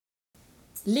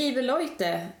Liebe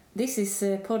Leute, this is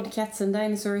Pod Cats and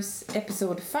Dinosaurs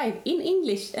episode 5 in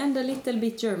English and a little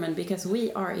bit German because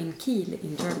we are in Kiel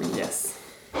in Germany. Yes.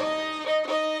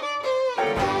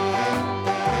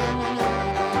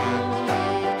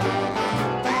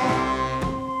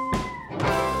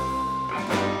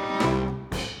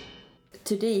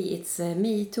 Today it's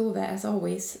me, Tove, as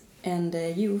always, and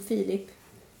you, Philip,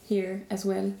 here as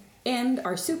well. And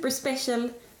our super special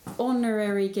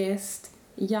honorary guest,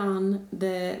 Jan,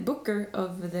 the booker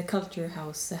of the Culture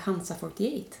House Hansa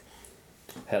 48.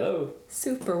 Hello.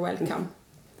 Super welcome.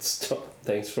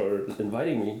 Thanks for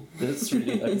inviting me. That's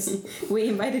really nice. We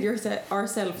invited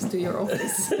ourselves to your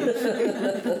office.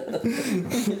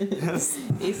 Yes.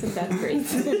 Isn't that great?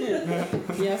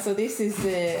 Yeah, so this is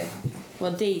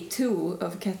day 2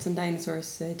 of Cats and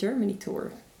Dinosaurs Germany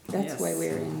tour. That's why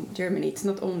we're in Germany. It's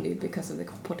not only because of the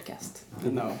podcast.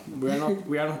 No, we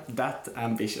are not that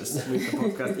ambitious with the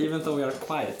podcast, even though we are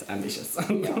quite ambitious.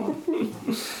 Yeah.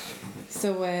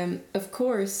 So, of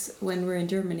course, when we're in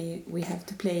Germany, we have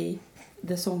to play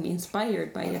the song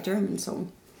inspired by a German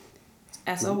song.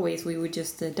 As always, we would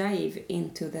just dive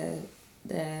into the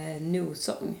new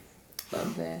song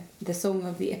of the song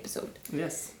of the episode.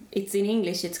 Yes. It's in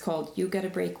English. It's called "You Gotta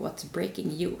Break What's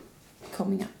Breaking You."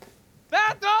 Coming up.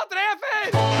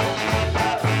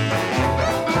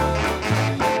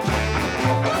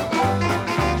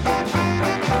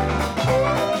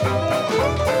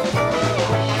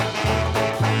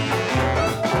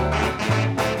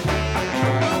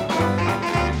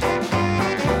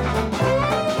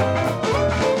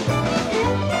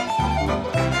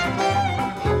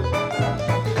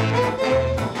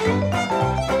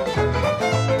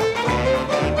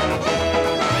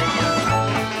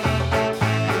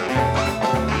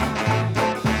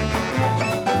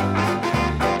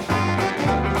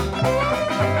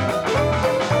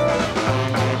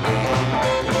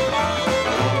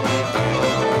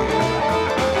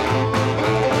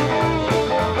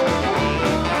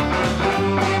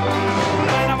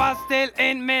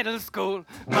 In middle school,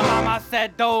 my mama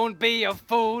said, "Don't be a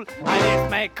fool.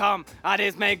 This may come,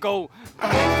 this may go.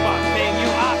 But it's one thing you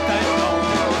have to know.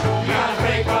 You gotta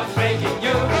break what's breaking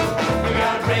you. You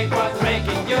gotta break what's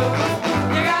breaking you.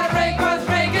 You gotta break what's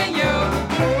breaking you.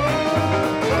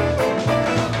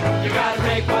 You gotta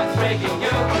break what's breaking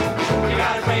you. You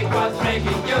gotta break what's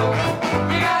breaking you.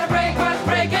 You gotta break what's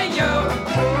breaking you."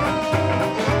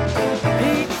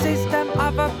 Each system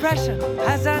of oppression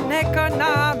has an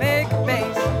economic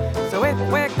base. So if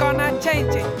we're gonna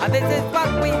change it, this is what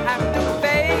we have to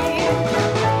face.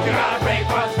 You gotta break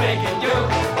what's breaking you.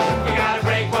 You gotta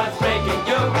break what's breaking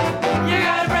you. You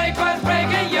gotta break what's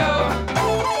breaking you.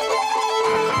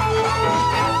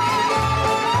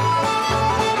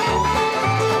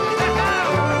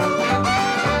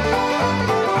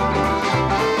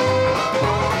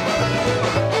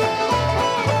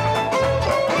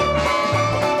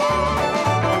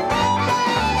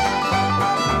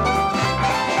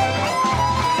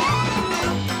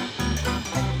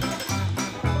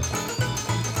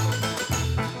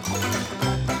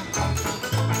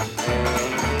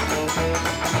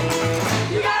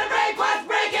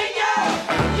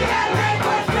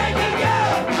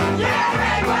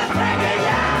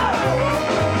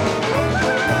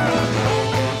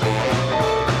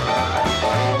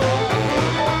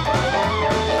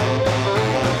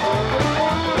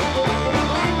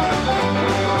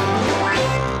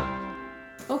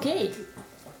 Okay,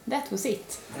 that was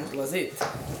it. That was it.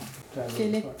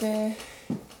 Philip,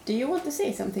 do you want to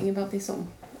say something about this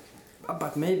song?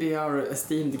 But maybe our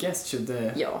esteemed guest should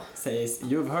say,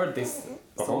 you've heard this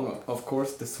song, of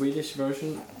course, the Swedish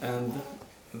version and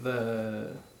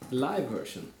the live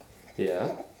version.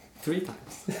 Yeah. 3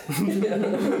 times.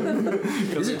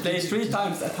 Because we played 3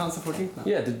 times at Hansa 48 now.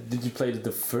 Yeah, did you play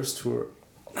the first tour?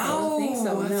 I don't think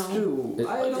so, that's no. true.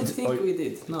 I don't think we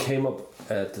did. No. Came up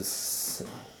at this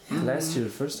last year,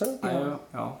 first time? Yeah,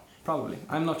 probably.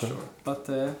 I'm not sure. But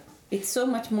it's so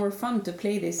much more fun to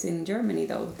play this in Germany,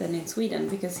 though, than in Sweden,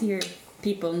 because here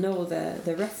people know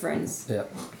the reference,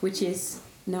 which is,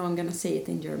 now I'm going to say it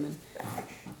in German,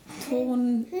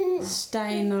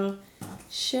 Tonsteiner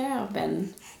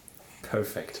Scherben.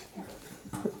 Perfect.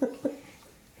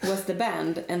 Was the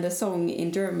band, and the song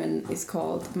in German is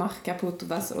called Mach kaputt,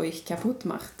 was euch kaputt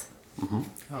macht.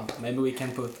 Oh, maybe we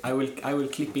can put... I will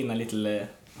clip in a little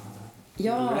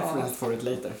reference for it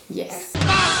later. Yes.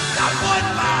 Mach kaputt,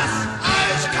 was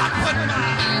euch kaputt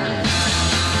macht.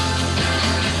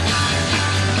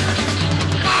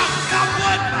 Mach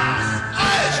kaputt, was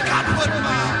euch kaputt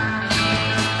macht.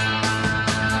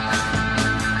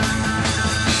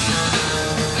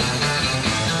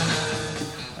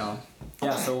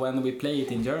 Yeah, so when we play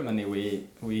it in Germany,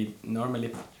 we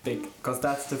normally pick, because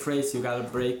that's the phrase, you gotta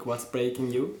break what's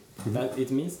breaking you. That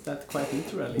it means that quite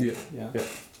literally. Yeah.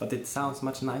 But it sounds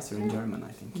much nicer in German,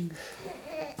 I think.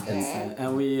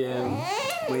 And we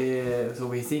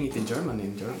sing it in German.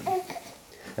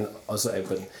 And also,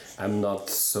 but I'm not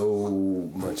so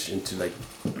much into like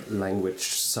language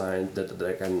science that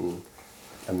like I'm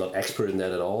not expert in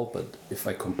that at all. But if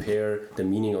I compare the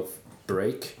meaning of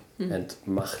break and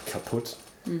mach kaputt,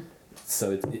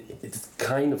 so it's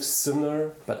kind of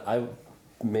similar, but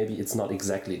maybe it's not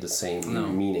exactly the same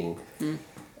meaning.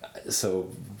 So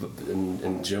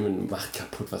in German, mach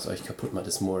kaputt, was euch kaputt macht,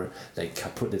 is more like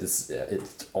kaputt.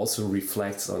 It also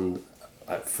reflects on,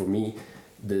 for me,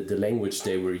 the language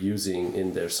they were using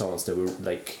in their songs. They were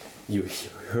like, you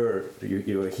are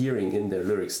hearing in their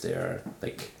lyrics, they are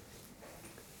like,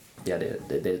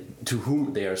 they to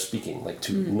whom they are speaking, like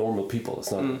to normal people.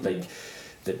 It's not like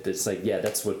that. It's like,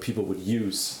 that's what people would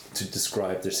use to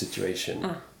describe their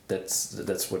situation. That's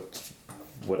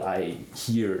what I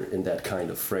hear in that kind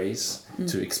of phrase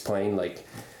to explain, like,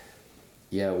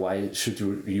 why should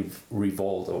you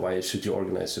revolt, or why should you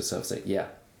organize yourself? It's like,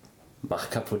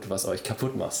 mach kaputt, was euch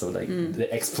kaputt macht. So like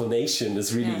the explanation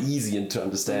is really easy and to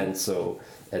understand. So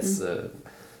that's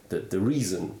the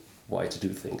reason why to do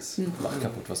things. Mach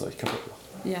kaputt, was euch kaputt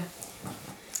macht.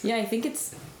 Yeah, I think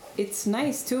it's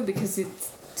nice too, because it,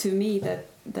 to me,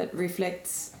 that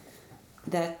reflects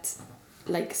that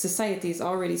like society is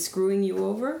already screwing you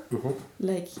over.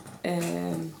 Like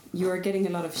you are getting a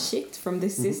lot of shit from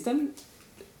this system,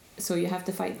 so you have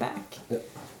to fight back.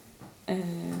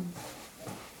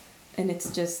 And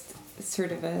it's just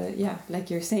sort of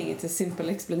like you're saying, it's a simple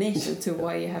explanation to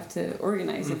why you have to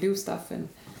organize and do stuff and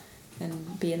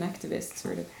be an activist,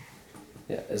 sort of.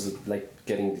 As like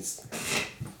getting this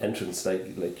entrance,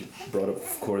 like you brought up,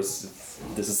 of course,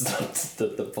 this is not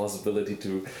the possibility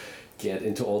to get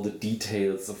into all the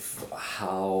details of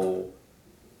how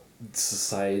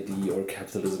society or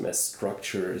capitalism as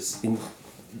structure is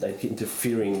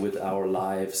interfering with our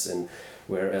lives, and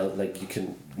where like you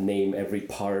can name every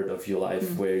part of your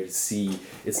life where you see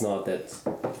it's not that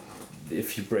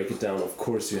if you break it down, of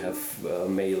course you have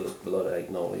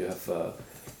you have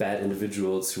bad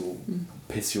individuals who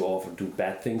piss you off or do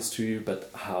bad things to you, but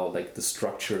how like the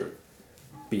structure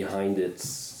behind it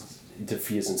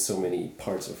interferes in so many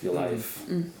parts of your life,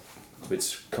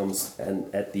 which comes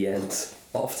and at the end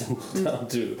often down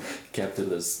to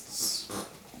capitalist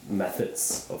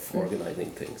methods of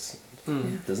organizing things.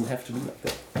 It doesn't have to be like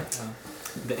that.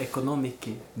 The economic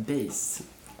base,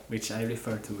 which I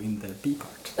refer to in the B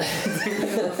part.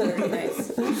 Very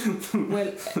nice.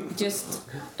 Well, just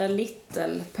a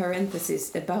little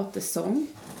parenthesis about the song,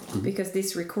 because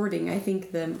this recording, I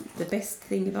think the best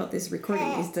thing about this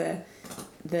recording is the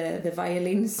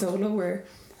violin solo, where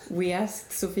we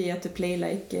asked Sofia to play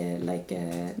like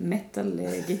a metal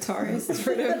guitarist.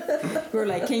 Sort of. We're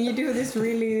like, can you do this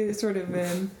really sort of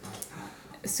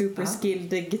super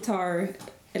skilled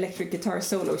electric guitar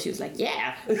solo? She was like,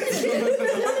 yeah.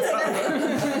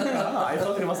 I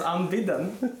thought it was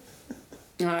unbidden.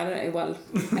 I don't know, well,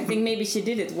 I think maybe she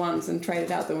did it once and tried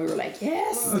it out, and we were like,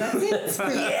 yes, that's it.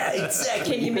 Yeah,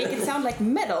 exactly. Can you make it sound like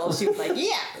metal? She was like,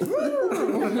 yeah.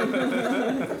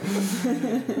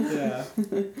 Yeah,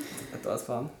 that was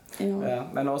fun. Yeah,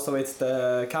 and also it's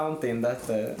the counting that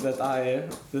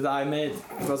I made.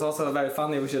 It was also very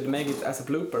funny. We should make it as a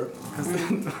blooper.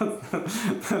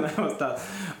 And I was like,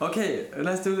 okay,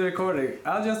 let's do the recording.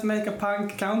 I'll just make a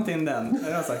punk counting then. And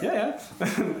I was like, yeah.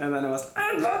 And then it was,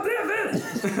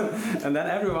 and then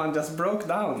everyone just broke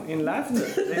down in laughter.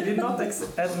 They did not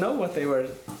know what they were.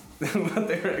 What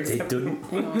they were accepting.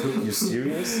 Took you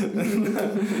serious?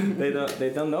 They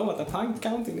don't know what a punk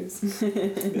counting is.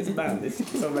 This band is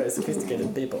so very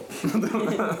sophisticated people.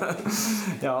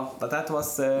 Yeah, but that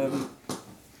was.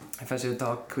 If I should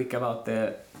talk quick about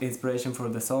the inspiration for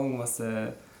the song, was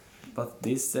but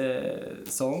this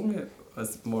song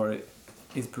was more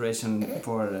inspiration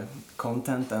for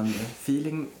content and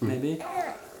feeling maybe,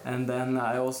 and then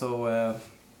I also.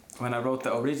 When I wrote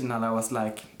the original, I was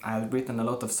like, I had written a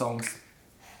lot of songs,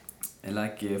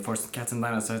 like for Cats and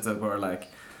Dinosaurs, that were like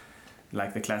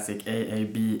the classic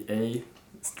AABA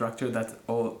structure that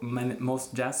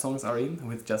most jazz songs are in,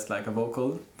 with just like a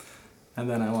vocal. And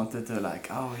then I wanted to I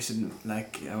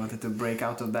wanted to break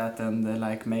out of that and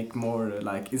like make more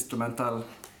like instrumental,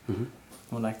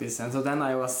 more like this. And so then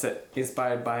I was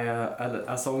inspired by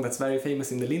a song that's very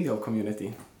famous in the Lindy Hop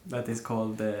community, that is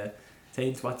called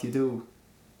 "Ain't What You Do."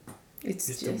 It's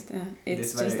just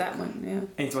that one, yeah.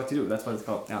 Ain't What You Do, that's what it's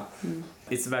called, yeah.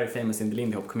 It's very famous in the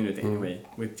Lindy Hop community anyway,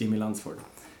 with Jimmy Lunsford.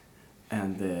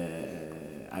 and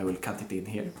I will cut it in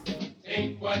here.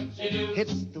 Take what you do.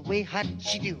 It's the way hot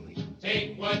she do it.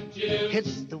 Take what you do.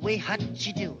 It's the way hot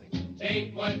she do it.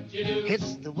 Take what you do.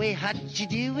 It's the way hot she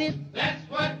do it. That's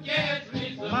what gets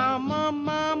me so. Mama,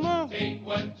 mama. Take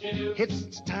what you do. It's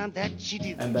the time that she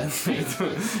do. And then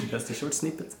just a short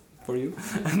snippet for you.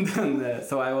 And then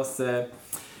so I was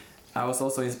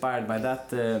also inspired by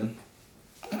that.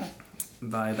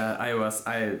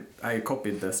 I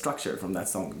copied the structure from that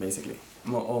song basically,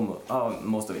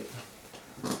 most of it,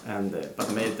 and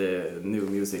but made the new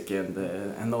music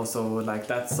and also like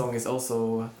that song is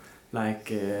also like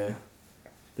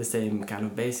the same kind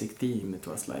of basic theme. It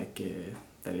was like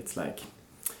that it's like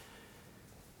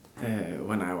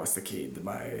when I was a kid,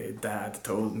 my dad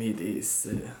told me this.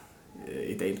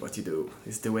 It ain't what you do,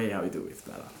 it's the way how you do it.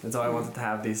 And so I wanted to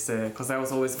have this, because I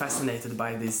was always fascinated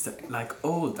by this like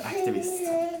old activists.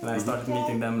 And I started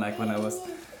meeting them like when I was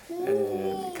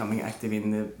becoming active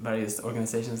in various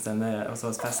organizations, and I also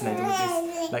was fascinated with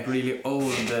this like really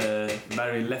old,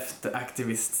 very left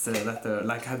activists that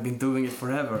like had been doing it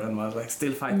forever and was like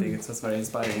still fighting. It was very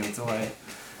inspiring, and so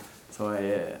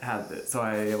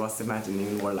I was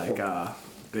imagining more like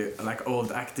like old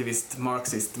activist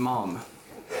Marxist mom.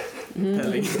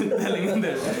 telling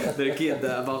their kid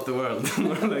about the world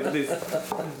like this.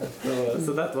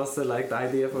 So that was like the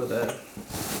idea for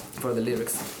the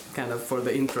lyrics, kind of for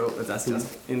the intro. That's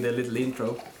just in the little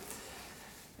intro.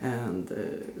 And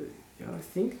yeah, I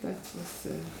think that was.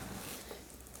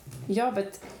 Yeah,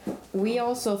 but we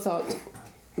also thought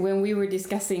when we were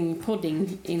discussing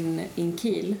podding in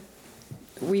Kiel,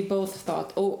 we both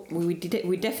thought, we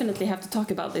definitely have to talk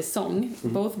about this song,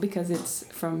 both because it's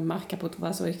from Mach kaputt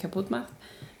was euch kaputt macht,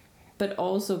 but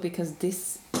also because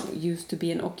this used to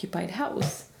be an occupied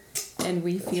house, and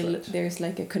we feel there's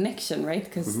like a connection, right?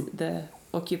 Because the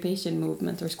occupation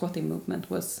movement or squatting movement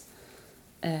was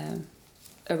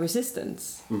a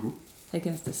resistance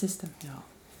against the system. Yeah.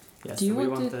 Yes. Do you we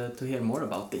want want to hear more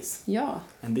about this? Yeah.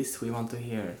 And this we want to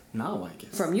hear now, I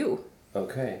guess. From you.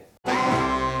 Okay.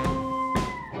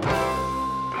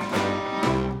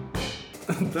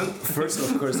 First,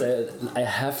 of course, I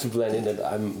have to blend in that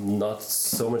I'm not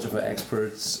so much of an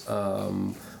expert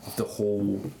of the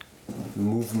whole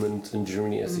movement in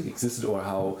Germany as it existed, or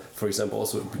how, for example,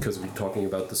 also because we're talking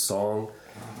about the song,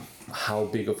 how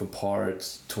big of a part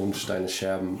Tonsteine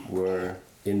Scherben were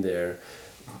in there.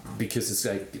 Because it's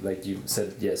like you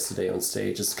said yesterday on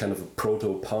stage, it's kind of a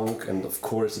proto-punk, and of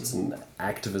course it's an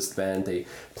activist band. They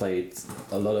played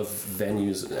a lot of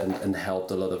venues and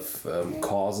helped a lot of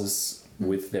causes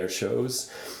with their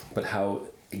shows. But how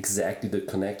exactly the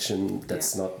connection,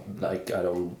 that's not like,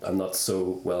 I'm not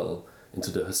so well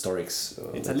into the historics.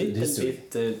 It's a little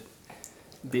bit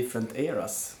different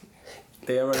eras.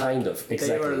 They were kind of,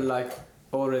 exactly. They were like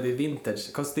already vintage,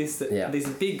 because this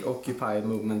big Occupy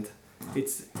movement,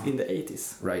 it's in the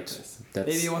 80s. Right. Yes.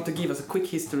 Maybe you want to give us a quick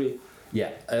history.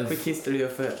 Yeah. Quick history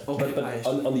of Occupy.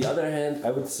 But on the other hand, I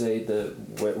would say that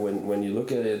when you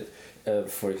look at it,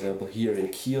 for example, here in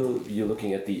Kiel, you're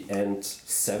looking at the end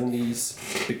 70s,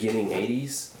 beginning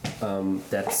 80s.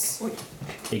 That's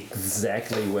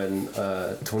exactly when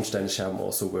Tonsteine Scherben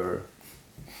also were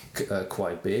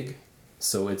quite big.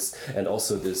 So it's, and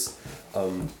also this.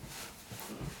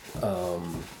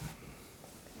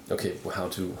 Okay, how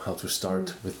to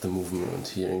start with the movement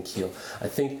here in Kiel? I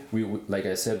think like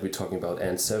I said, we're talking about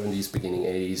end 70s, beginning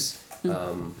 80s,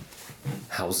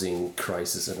 housing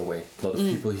crisis in a way. A lot of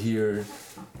people here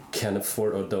can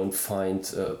afford or don't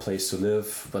find a place to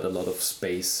live, but a lot of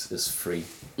space is free,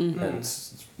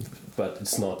 but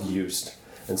it's not used,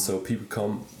 and so people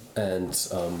come and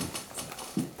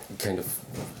kind of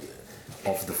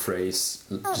the phrase,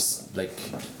 just like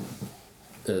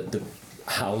the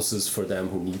houses for them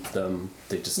who need them,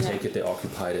 they just take it, they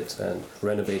occupied it and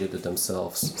renovated it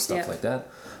themselves, stuff like that.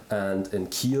 And in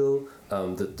Kiel,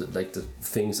 the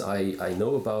things I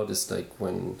know about is like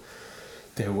when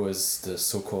there was the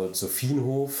so-called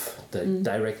Sophienhof,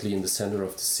 directly in the center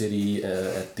of the city,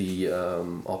 at the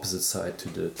opposite side to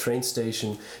the train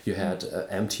station. You had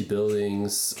empty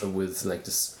buildings with like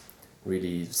this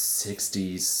really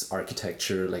 60s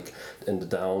architecture, like in the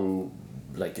down,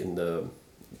 like in the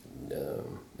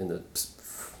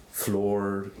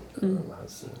floor,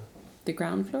 the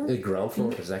ground floor? The ground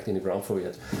floor, exactly. In the ground floor, you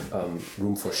had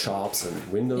room for shops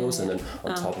and windows, and then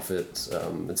on top of it,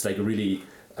 it's like a really,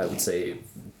 I would say,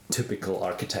 typical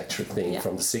architecture thing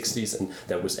from the 60s, and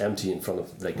that was empty in front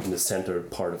of, like in the center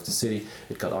part of the city.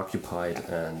 It got occupied,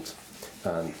 and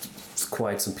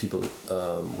quite some people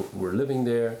were living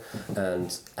there.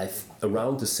 And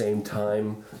around the same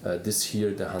time, this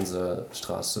year, the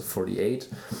Hansastraße 48,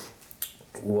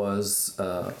 was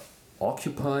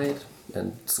occupied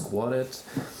and squatted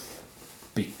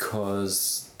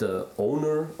because the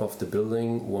owner of the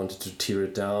building wanted to tear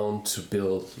it down to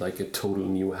build like a total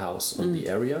new house on the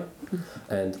area,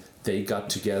 and they got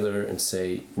together and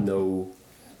say no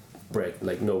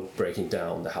breaking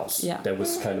down the house. Yeah. That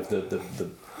was kind of the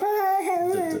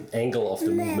angle of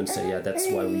the movement. Say, yeah, that's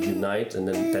why we unite, and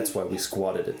then that's why we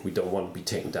squatted it. We don't want to be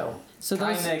taken down. So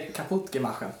those, Keine kaputt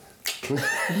gemacht.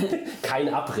 Kein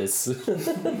Abriss.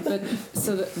 but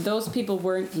those people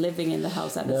weren't living in the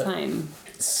house at the time.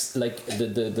 It's like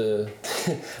the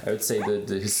I would say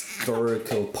the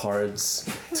historical parts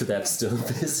to that still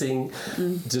missing.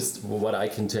 Just what I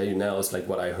can tell you now is like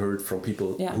what I heard from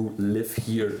people who live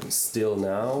here still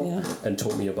now and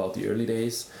told me about the early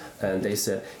days. And they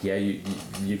said, yeah, you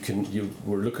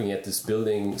were looking at this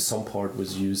building. Some part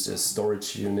was used as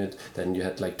storage unit. Then you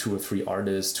had like 2 or 3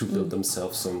 artists who built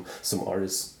themselves some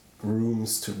artists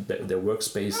rooms to their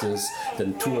workspaces.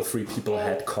 Then 2 or 3 people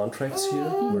had contracts here,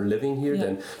 were living here.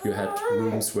 Then you had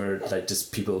rooms where like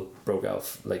just people broke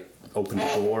out, like opened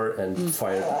the door and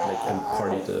fired like and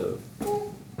partied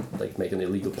like make an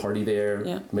illegal party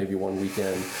there, maybe one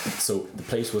weekend. So the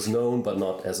place was known, but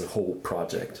not as a whole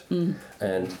project. And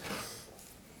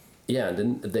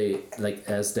then they, like,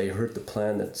 as they heard the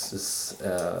plan that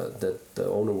the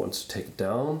owner wants to take it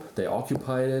down, they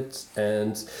occupied it,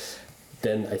 and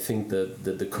then I think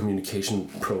the communication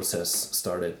process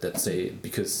started.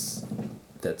 Because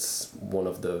that's one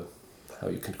of the, how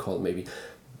you can call it, maybe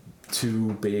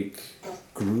 2 big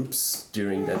groups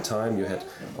during that time. You had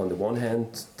on the one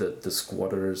hand the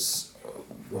squatters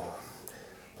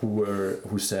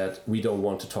who said, we don't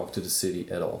want to talk to the city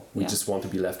at all. We just want to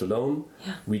be left alone.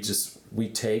 We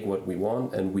take what we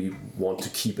want and we want to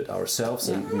keep it ourselves,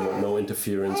 and we want no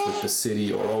interference with the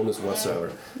city or owners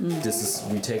whatsoever.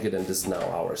 We take it and this is now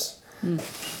ours.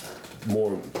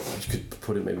 More, you could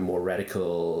put it maybe more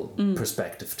radical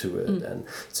perspective to it, and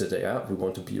so we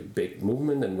want to be a big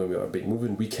movement, and when we are a big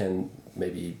movement we can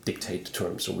maybe dictate the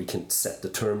terms, or we can set the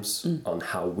terms on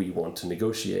how we want to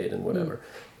negotiate and whatever,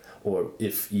 or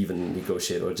if even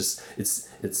negotiate, or just it's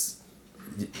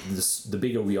the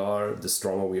bigger we are, the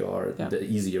stronger we are, the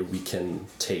easier we can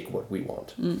take what we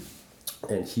want.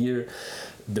 And here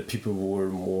the people were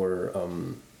more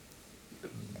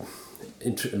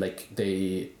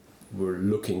they were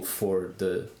looking for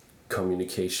the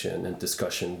communication and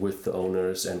discussion with the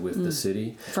owners and with the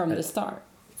city from the start.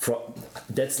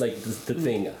 That's like the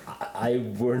thing. I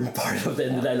weren't part of that,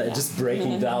 and then I just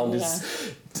breaking down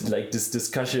this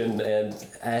discussion, and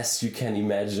as you can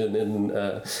imagine, in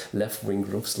left-wing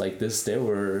groups like this, there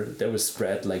was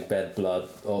spread like bad blood,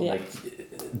 or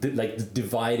like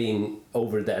dividing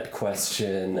over that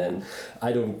question, and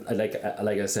I don't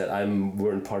like I said,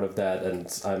 weren't part of that,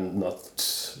 and I'm not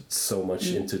so much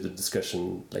into the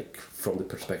discussion like from the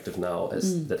perspective now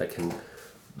as that I can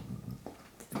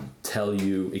tell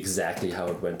you exactly how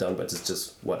it went down, but it's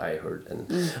just what I heard. And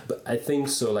but I think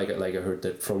so, like I heard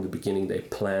that from the beginning they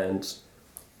planned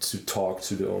to talk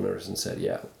to the owners and said,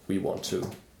 yeah, we want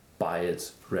to buy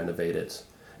it, renovate it,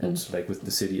 and like with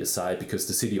the city aside, because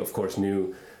the city of course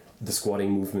knew the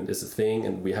squatting movement is a thing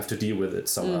and we have to deal with it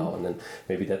somehow. And then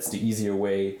maybe that's the easier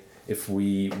way, if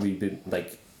we've been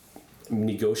like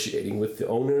negotiating with the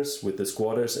owners, with the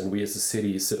squatters, and we as a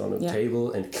city sit on a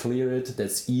table and clear it.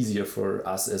 That's easier for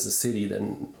us as a city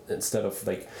than instead of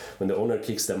like when the owner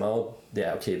kicks them out,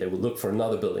 they will look for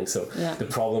another building, so the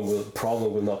problem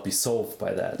will not be solved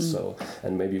by that. So,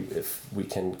 and maybe if we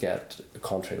can get a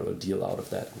contract or a deal out of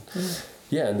that,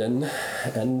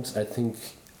 and I think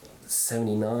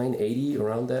 79, 80,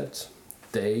 around that,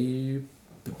 they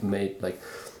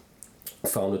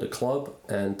founded a club,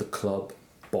 and the club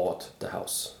bought the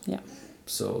house.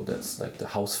 So that's like the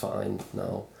Hausverein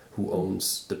now who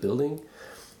owns the building,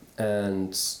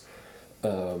 and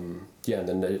and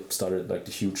then they started like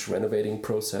the huge renovating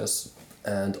process,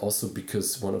 and also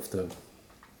because one of the,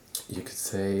 you could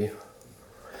say,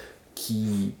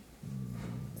 key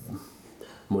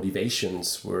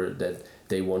motivations were that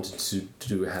they wanted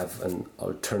to have an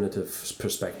alternative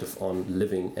perspective on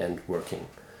living and working.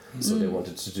 So they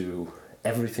wanted to do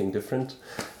everything different,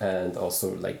 and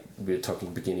also like we're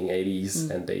talking beginning 80s,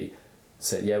 and they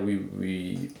said,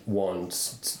 we want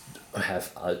to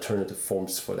have alternative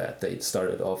forms for that. They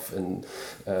started off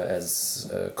as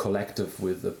a collective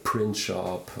with a print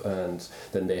shop, and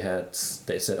then they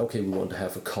said, okay, we want to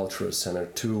have a cultural center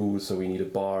too, so we need a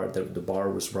bar. The bar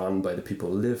was run by the people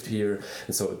who lived here,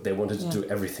 and so they wanted to do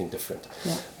everything different.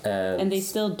 And they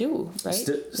still do, right?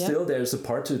 Still there's a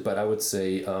part to it, but I would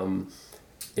say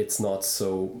it's not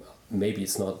so maybe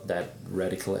it's not that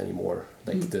radical anymore.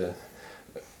 Like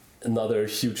another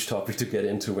huge topic to get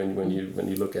into when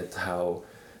you look at how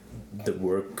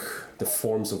the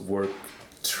forms of work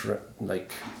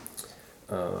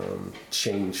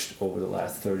changed over the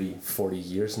last 30, 40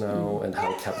 years now, and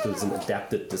how capitalism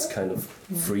adapted this kind of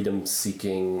freedom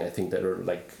seeking. I think there are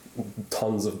like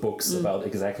tons of books about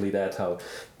exactly that, how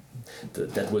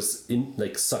that was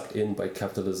sucked in by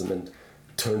capitalism and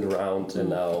turned around, and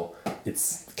now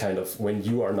it's kind of, when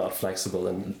you are not flexible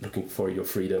and looking for your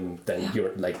freedom, then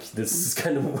you're like, this is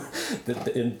kind of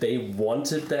and they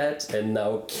wanted that, and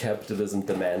now capitalism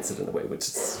demands it in a way, which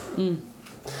is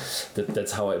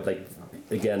that's how I like,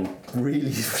 again,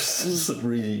 really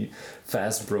really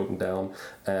fast broken down.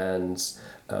 And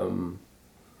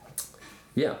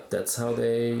that's how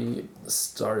they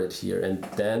started here. And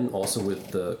then also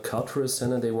with the cultural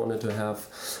center they wanted to have,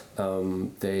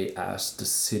 they asked the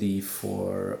city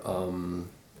for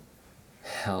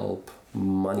help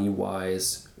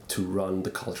money-wise to run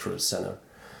the cultural center.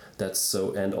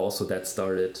 And also that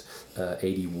started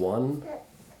 81,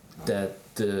 that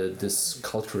this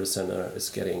cultural center is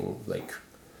getting like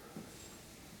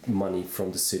money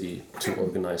from the city to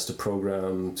organize the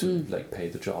program, to like pay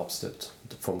the jobs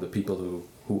from the people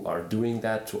who are doing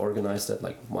that, to organize that,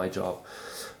 like my job.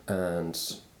 And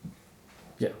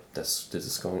this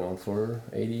is going on for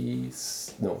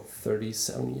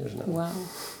 37 years now. Wow.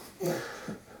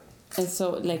 And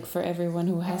so, like, for everyone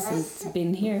who hasn't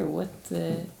been here,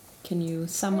 can you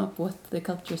sum up what the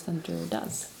Culture Center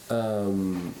does?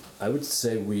 I would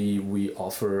say we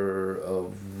offer a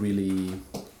really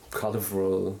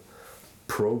colorful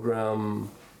program,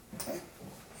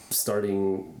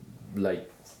 starting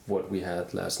like what we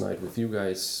had last night with you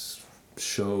guys,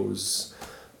 shows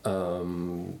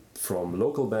from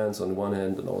local bands on one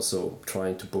hand, and also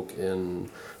trying to book in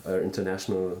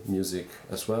international music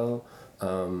as well. A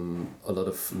lot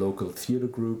of local theater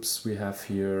groups we have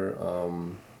here.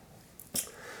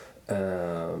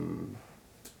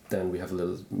 Then we have a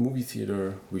little movie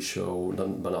theater. We show,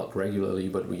 not regularly,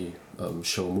 but we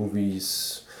show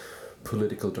movies,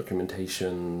 political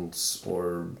documentations,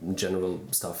 or general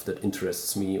stuff that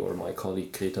interests me or my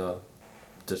colleague Greta.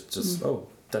 Just oh,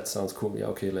 that sounds cool. Yeah,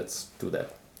 okay, let's do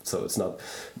that. So it's not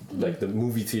like the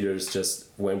movie theater is just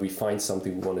when we find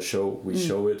something we want to show, we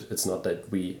show it. It's not that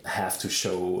we have to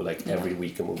show like every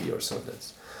week a movie or so.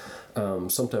 That's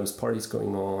sometimes parties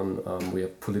going on. We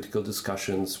have political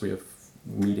discussions. We have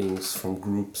meetings from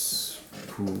groups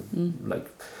who like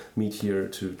meet here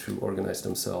to organize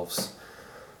themselves.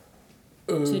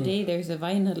 Today there's a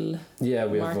vinyl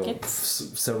we market. Have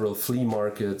several flea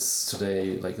markets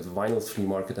today, like a vinyl flea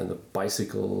market and a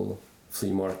bicycle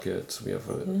flea market. We have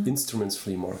an instruments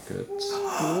flea market.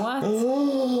 What?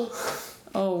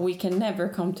 Oh, we can never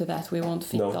come to that. We won't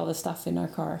fit all the stuff in our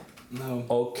car. No.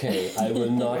 Okay, I will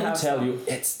not tell you.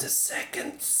 It's the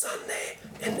second Sunday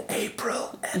in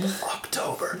April and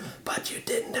October, but you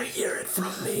didn't hear it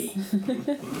from me.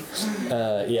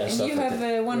 And you have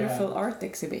a wonderful art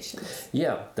exhibition.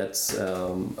 Yeah, that's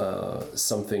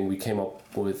something we came up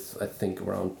with, I think,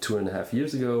 around 2.5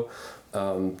 years ago,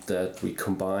 that we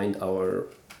combined our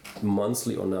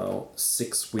monthly or now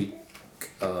 6-week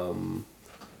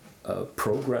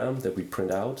program that we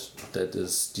print out, that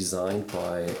is designed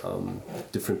by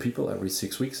different people every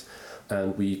 6 weeks,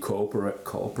 and we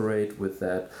cooperate with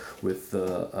that with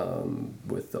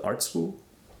the art school.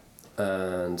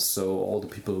 And so all the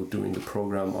people who are doing the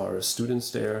program are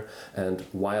students there, and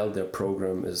while their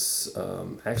program is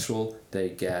actual, they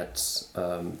get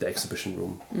the exhibition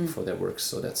room for their works.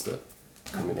 So that's the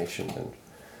combination. And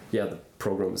the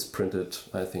program is printed,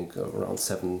 I think, around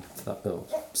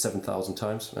 7,000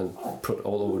 times and put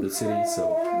all over the city.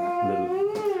 So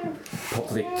little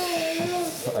public,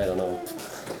 I don't know.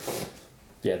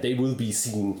 Yeah, they will be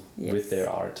seen with their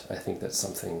art. I think that's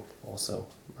something also.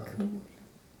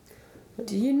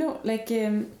 Do you know, like,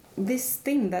 this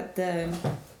thing that the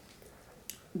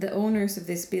owners of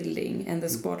this building and the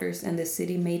squatters and the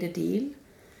city made a deal,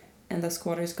 and the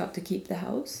squatters got to keep the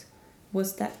house?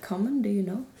 Was that common? Do you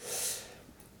know?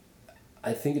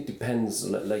 I think it depends.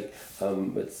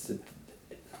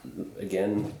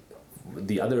 Again,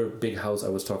 the other big house I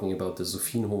was talking about, the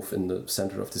Sophienhof in the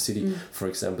center of the city, for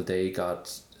example, they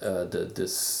got the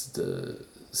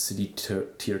city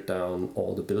teared down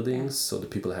all the buildings, so the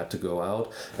people had to go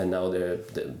out, and now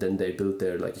then they built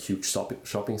their like huge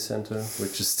shopping center,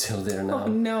 which is still there now. Oh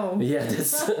no! Yeah,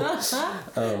 that's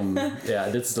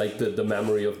that's like the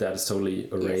memory of that is totally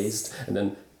erased. Yes. And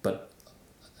then, but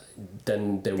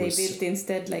then there They was built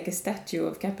instead like a statue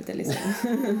of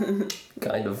capitalism.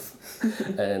 kind of,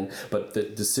 but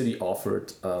the city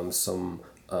offered some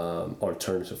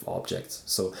alternative objects.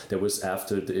 So there was,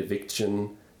 after the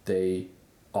eviction, they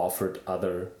offered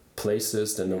other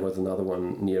places. Then there was another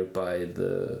one nearby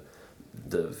the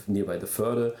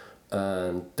Förde,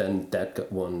 and then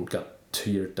that one got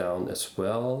teared down as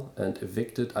well and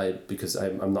evicted. Because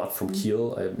I'm not from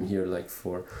Kiel. I'm here like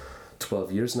for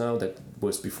 12 years now. That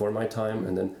was before my time.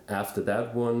 And then after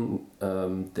that one,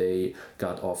 they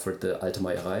got offered the Alte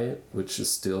Meierei, which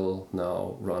is still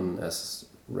now ran as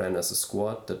a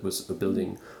squad. That was a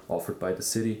building offered by the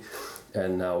city.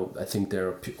 And now I think there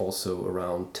are also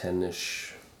around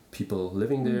 10-ish people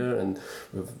living there, and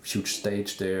we have a huge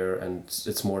stage there, and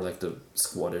it's more like the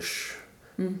squadish,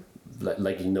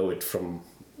 like you know it from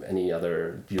any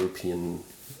other European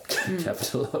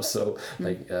capital or so,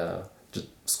 like just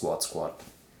squad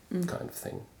kind of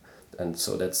thing. And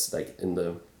so that's like in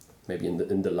the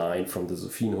line from the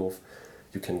Sophienhof,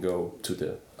 you can go to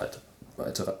the Alte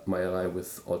Meierei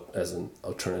as an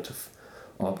alternative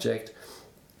object.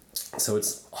 So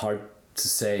it's hard to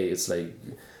say. It's like,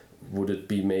 would it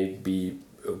be maybe,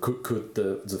 could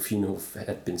the Sophienhof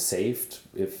had been saved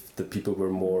if the people were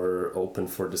more open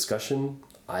for discussion?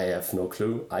 I have no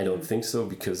clue. I don't think so,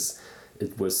 because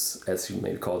it was, as you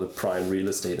may call it, prime real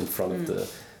estate in front of the,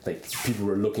 like, people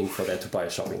were looking for that to buy a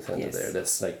shopping center there.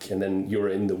 That's like, and then you're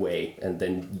in the way, and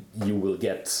then you will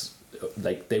get,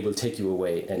 like, they will take you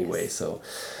away anyway. So,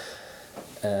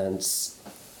 and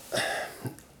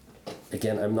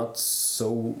again, I'm not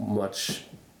so much,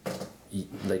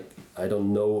 like, I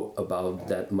don't know about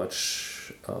that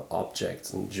much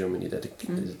objects in Germany that you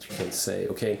can say,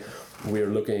 okay, we're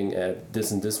looking at this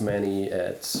and this many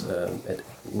at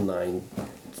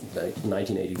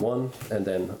 1981, and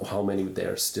then how many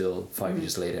there still 5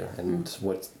 years later, and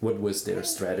what was their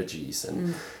strategies,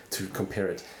 and to compare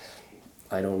it.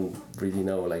 I don't really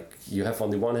know. Like, you have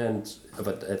on the one hand,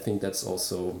 but I think that's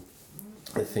also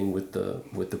a thing with the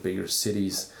bigger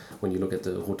cities. When you look at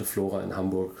the Rote Flora in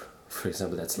Hamburg, for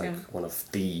example, that's like one of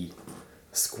the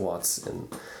squads in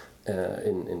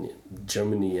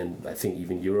Germany, and I think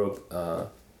even Europe.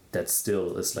 That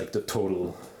still is like the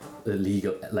total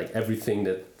illegal. Like, everything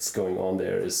that's going on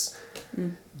there is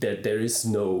that there is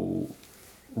no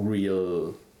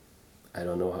real, I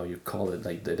don't know how you call it,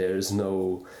 like there is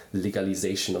no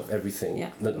legalization of everything,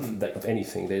 of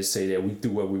anything. They say that we do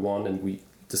what we want, and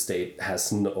the state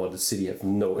has no, or the city have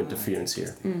no interference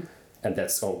here. And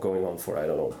that's all going on for, I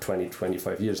don't know, 20,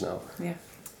 25 years now. Yeah.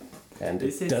 And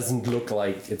it doesn't look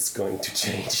like it's going to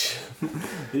change.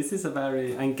 This is a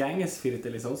very, and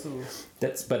Gangesviertel is also.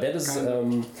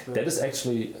 That is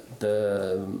actually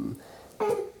the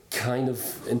kind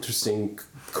of interesting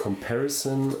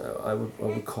comparison, I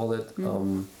would call it,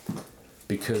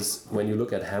 because when you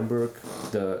look at Hamburg,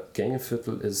 the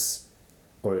Gängeviertel is,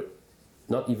 or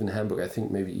not even Hamburg, I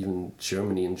think maybe even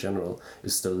Germany in general,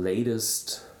 is the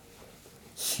latest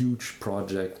huge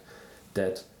project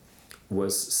that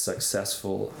was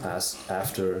successful as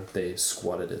after they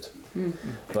squatted it.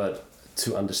 But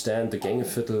to understand the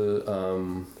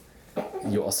Gängeviertel,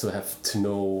 you also have to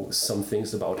know some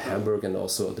things about Hamburg and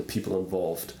also the people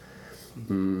involved.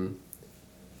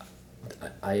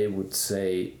 I would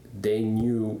say they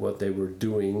knew what they were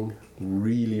doing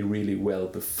really, really well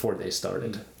before they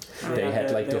started. They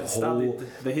had like the whole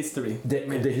history.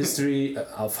 The history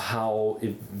of how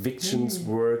evictions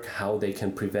work, how they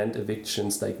can prevent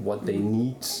evictions, like what they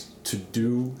need to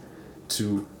do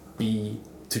to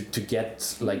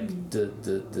get like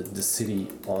the city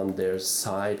on their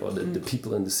side, or the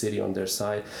people in the city on their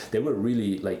side. They were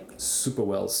really like super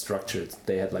well structured.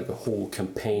 They had like a whole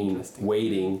campaign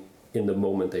waiting in the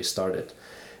moment they started.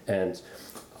 And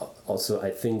also I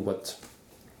think what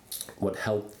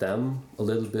helped them a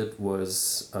little bit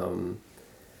was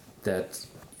that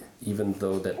even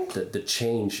though that the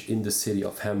change in the city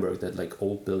of Hamburg, that like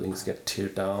old buildings get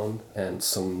teared down and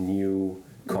some new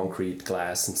concrete,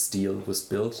 glass and steel was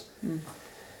built,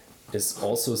 is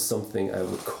also something I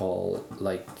would call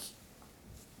like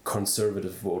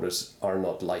conservative voters are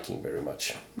not liking very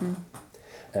much.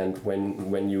 And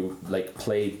when you like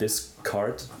play this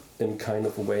card in kind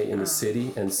of a way in the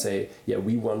city and say, yeah,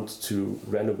 we want to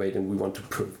renovate and we want to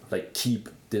keep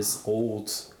this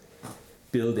old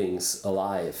buildings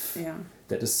alive. Yeah.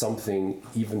 That is something,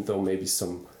 even though maybe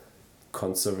some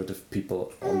conservative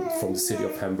people from the city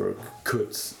of Hamburg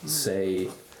could say,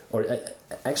 or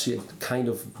actually it kind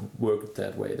of worked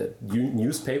that way, that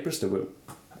newspapers that were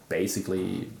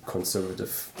basically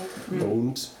conservative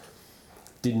owned,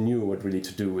 didn't knew what really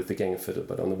to do with the Gang of Fiddle.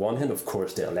 But on the one hand, of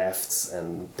course, they're lefts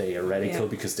and they are radical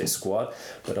because they squat.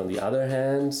 But on the other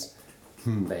hand,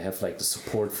 they have like the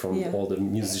support from all the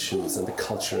musicians and the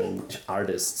culture and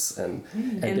artists, and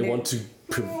they want to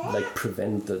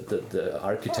prevent the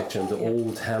architecture and the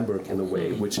old Hamburg in a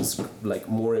way, which is like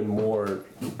more and more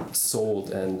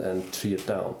sold and treated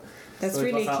down. That's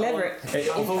really clever.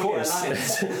 Of course,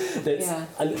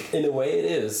 and in a way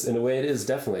it is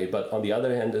definitely. But on the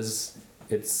other hand,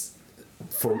 it's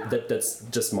for that's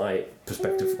just my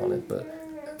perspective on it.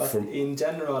 But in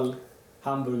general,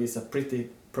 Hamburg is a pretty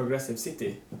progressive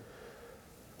city.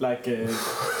 Like, I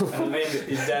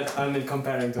mean,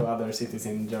 comparing to other cities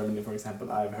in Germany, for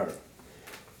example, I've heard.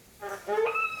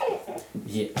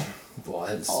 Yeah. Well,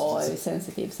 a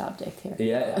sensitive subject here.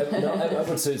 Yeah, I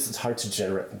would say it's hard to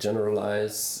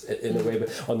generalize in a way, but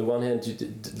on the one hand,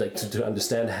 to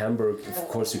understand Hamburg, of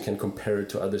course, you can compare it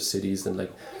to other cities, and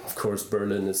like, of course,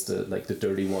 Berlin is the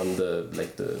dirty one,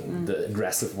 the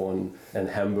aggressive one, and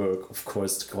Hamburg, of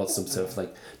course, calls themselves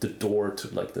like the door to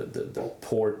like the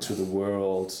port to the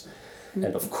world,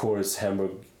 and of course,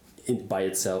 Hamburg by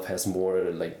itself has more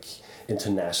like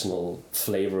international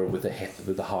flavor with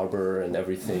the harbor and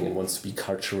everything, and wants to be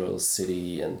cultural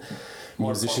city and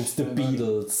more musicians, the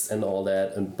Beatles and all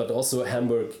that. And but also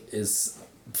Hamburg is,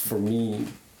 for me,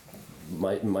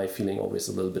 my feeling, always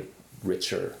a little bit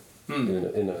richer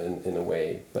in a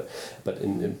way. But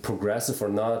in progressive or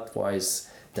not wise,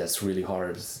 that's really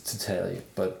hard to tell you.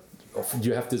 But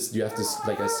you have this,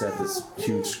 like I said, this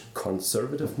huge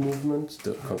conservative movement.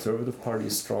 The Conservative Party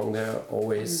is strong there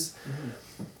always.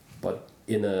 But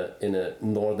in a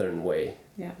northern way,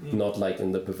 not like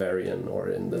in the Bavarian or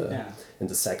in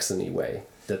the Saxony way.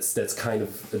 That's kind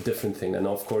of a different thing. And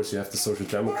of course you have the Social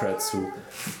Democrats, who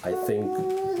I think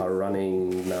are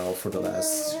running now for the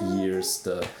last years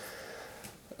the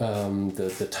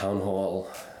town hall,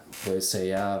 where they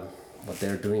say what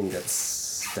they're doing that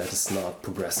is not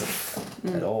progressive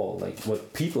at all. Like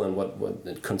what people and what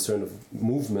the concern of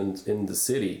movement in the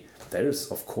city,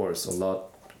 there's of course a lot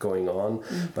going on,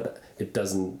 but it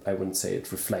doesn't, I wouldn't say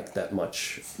it reflect that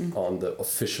much on the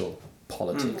official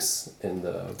politics in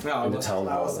the town hall.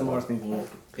 I was more thinking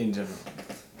in general,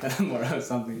 more of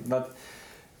something. But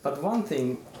one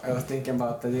thing I was thinking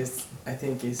about that is, I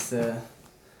think is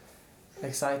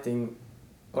exciting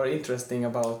or interesting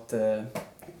about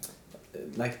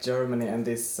like Germany and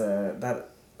this that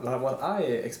what I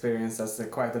experienced as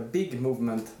quite a big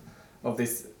movement of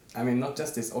this. I mean, not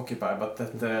just this Occupy, but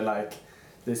that like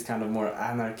this kind of more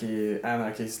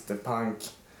anarchist punk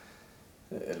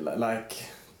like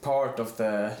part of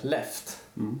the left.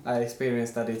 I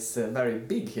experienced that it's very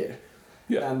big here,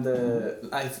 and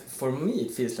for me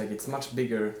it feels like it's much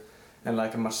bigger and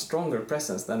like a much stronger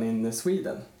presence than in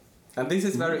Sweden. And this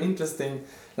is very interesting,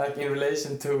 like in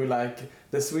relation to like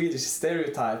the Swedish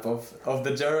stereotype of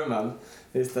the German,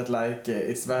 is that like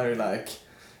it's very like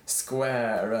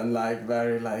square and like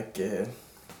very like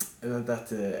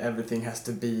that everything has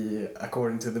to be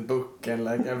according to the book, and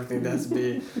like everything has to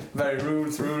be very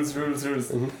rules.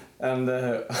 And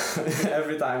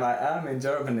every time I am in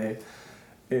Germany,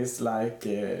 it's like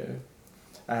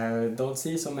I don't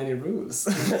see so many rules.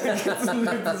 It's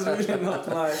really not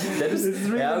my. It's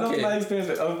really not my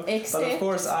experience. But of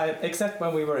course, except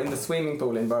when we were in the swimming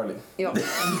pool in Berlin. Ja.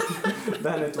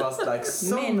 Then it was like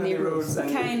so many rules.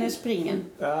 Keine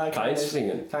springen.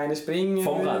 Keine springen.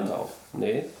 Vom Rand auch.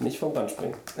 Nee, nicht vom Rand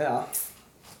springen. Yeah.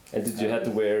 And did you have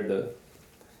to wear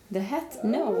the hat?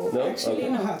 No, actually no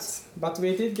not. Hats. But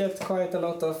we did get quite a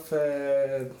lot of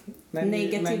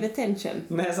Negative attention.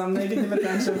 Some negative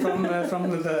attention from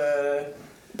the.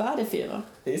 Badeführer.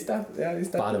 Is that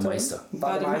Bademeister.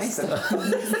 Bademeister.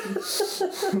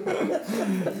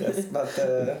 Yes,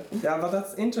 but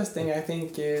that's interesting. I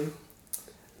think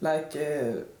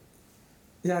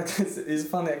it's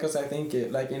funny because I think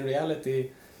like in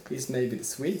reality it's maybe the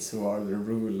Swedes who are the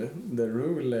rule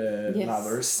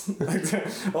lovers.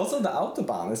 Also the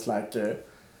Autobahn is like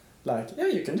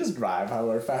you can just drive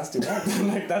however fast you want.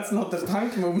 Like that's not the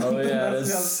punk movement. Oh, yeah, that's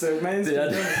just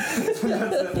mainstream.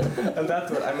 And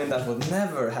that would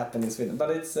never happen in Sweden.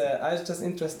 But it's just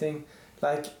interesting.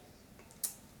 Like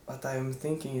what I'm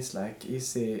thinking is like,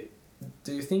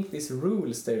 do you think this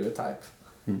rule stereotype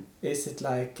is it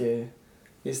like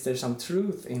is there some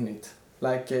truth in it?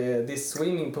 Like this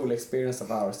swimming pool experience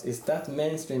of ours, is that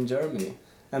mainstream Germany?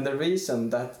 And the reason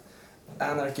that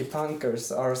anarchy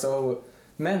punkers are so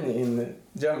many in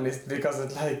Germany is because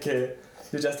it's like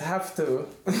you just have to.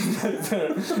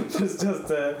 It's just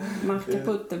Marka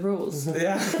put the rules.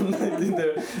 yeah.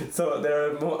 So there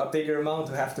are a bigger amount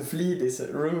who have to flee these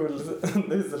rules.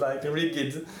 This like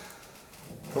rigid.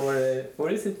 Or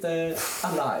is it a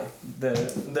lie?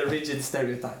 The rigid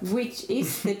stereotype. Which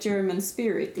is the German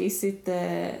spirit? Is it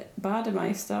the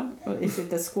Bademeister or is it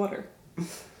the squatter?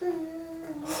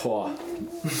 Oh,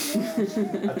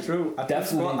 A true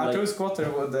Definitely, squatter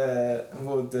would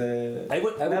I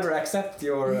would never accept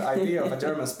your idea of a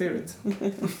German spirit.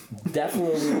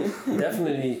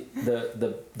 definitely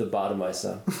the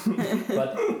Bademeister.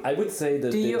 But I would say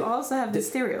that Do you also have the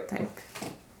stereotype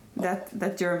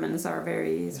that Germans are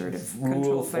very sort of rule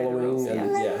controlled by the following rules?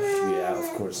 and Yeah. yeah, of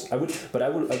course. I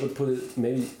would put it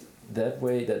maybe that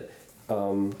way, that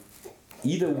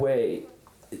either way,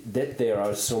 that there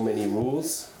are so many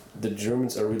rules, the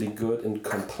Germans are really good in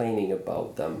complaining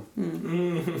about them.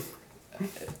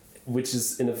 Which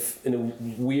is in a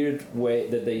weird way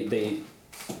that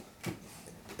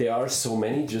there are so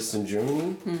many just in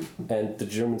Germany, and the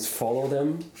Germans follow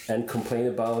them and complain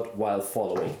about while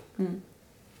following.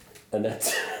 And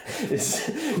that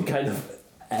is kind of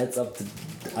adds up to,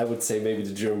 I would say, maybe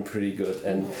the German pretty good.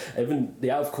 And even,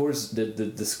 yeah, of course,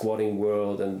 the squatting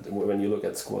world, and when you look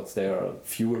at squats, there are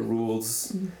fewer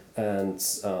rules, and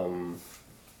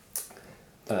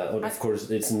of course,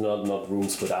 it's not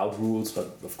rooms without rules, but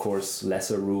of course,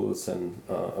 lesser rules than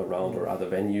around or other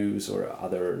venues or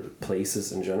other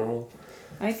places in general.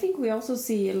 I think we also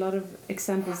see a lot of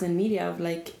examples in media of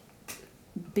like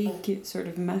big sort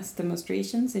of mass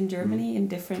demonstrations in Germany in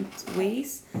different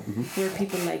ways, where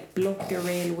people like block a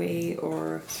railway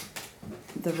or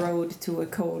the road to a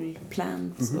coal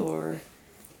plant, or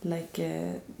like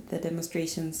the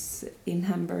demonstrations in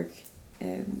Hamburg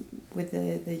with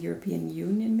the European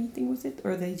Union meeting, was it,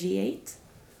 or the G8?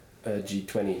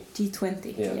 G20.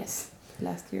 G20, Yeah. yes,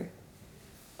 last year.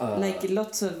 Like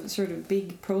lots of sort of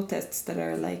big protests that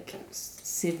are like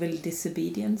civil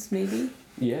disobedience, maybe.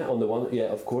 Yeah, on the one, yeah,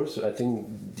 of course. I think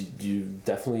you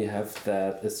definitely have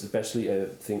that, especially I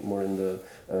think more in the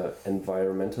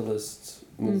environmentalist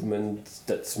movement.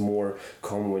 That's more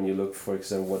common when you look, for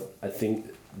example, what I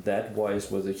think that wise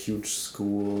was a huge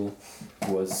school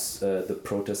was the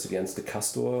protest against the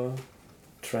Castor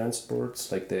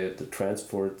transports, like the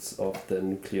transports of the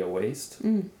nuclear waste.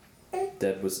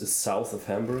 That was south of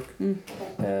Hamburg,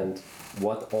 and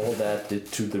what all that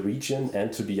did to the region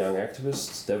and to the young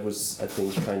activists, that was, I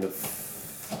think,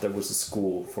 that was a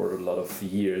school for a lot of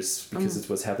years, because it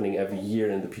was happening every year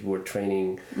and the people were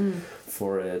training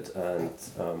for it. And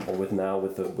or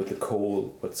with the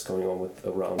coal, what's going on with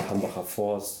around Hambacher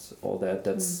Forst, all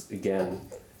that's again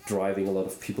driving a lot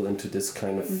of people into this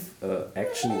kind of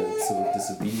action and civil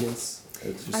disobedience.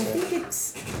 I think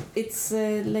it's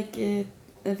like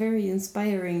a very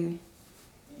inspiring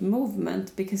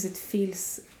movement, because it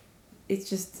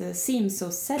just seems so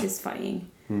satisfying.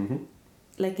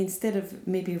 Like instead of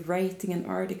maybe writing an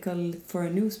article for a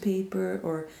newspaper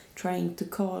or trying to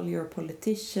call your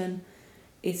politician,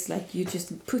 it's like you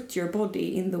just put your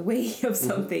body in the way of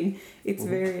something. It's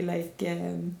very like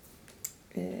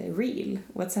real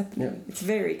what's happening. Yeah. It's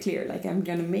very clear, like I'm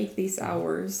gonna make these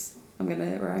hours, I'm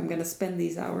gonna spend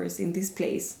these hours in this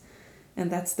place, and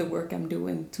that's the work I'm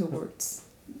doing towards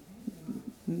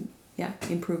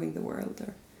improving the world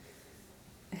or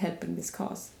helping this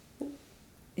cause.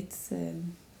 It's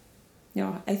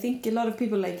I think a lot of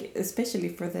people, like especially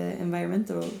for the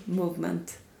environmental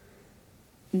movement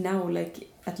now, like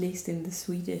at least in the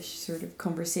Swedish sort of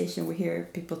conversation, we hear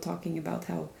people talking about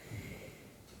how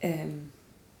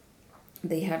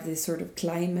they have this sort of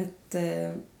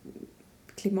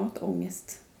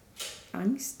klimatångest,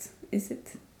 angst, is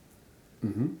it?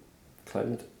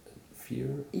 Climate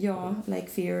fear. Yeah, like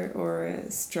fear or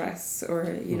stress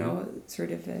or you know,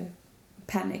 sort of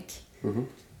panic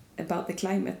about the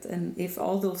climate, and if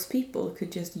all those people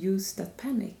could just use that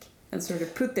panic and sort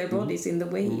of put their bodies in the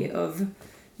way of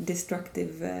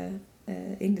destructive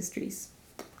industries,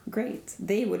 great,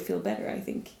 they would feel better. I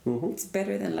think it's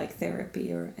better than like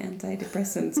therapy or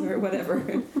antidepressants or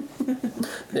whatever.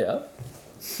 Yeah.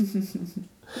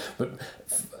 But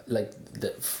like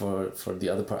for the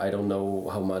other part, I don't know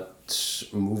how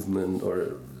much movement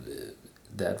or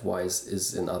that wise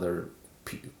is in other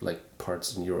like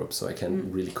parts in Europe, so I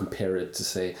can't really compare it to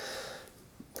say.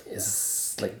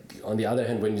 It's like, on the other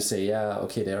hand, when you say, yeah,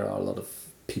 okay, there are a lot of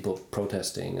people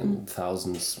protesting and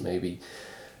thousands maybe,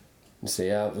 you say,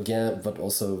 yeah, but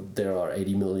also there are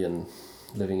 80 million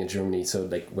living in Germany. So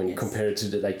like when you compare it to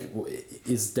the, like,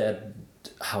 is that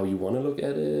how you want to look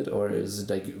at it, or is it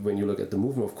like when you look at the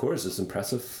movement? Of course, it's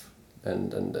impressive,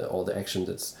 and all the action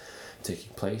that's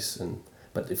taking place.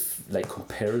 But if like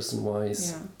comparison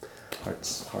wise, Yeah.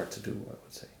 hard to do, I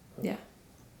would say.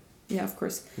 Yeah, of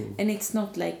course. And it's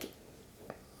not like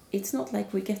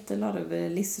we get a lot of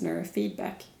listener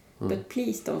feedback, but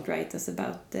please don't write us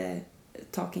about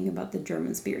talking about the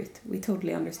German spirit. We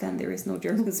totally understand there is no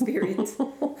German spirit.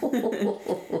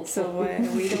 So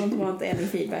we don't want any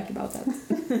feedback about that.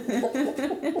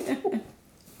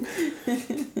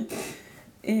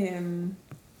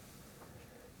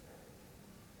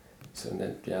 So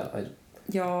then,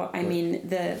 I mean,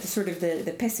 the sort of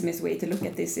the pessimist way to look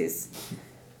at this is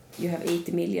you have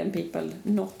 80 million people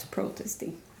not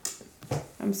protesting.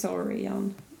 I'm sorry,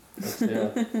 Jan.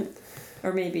 yeah.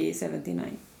 Or maybe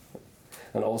 79.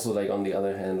 And also, like, on the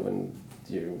other hand, when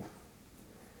you...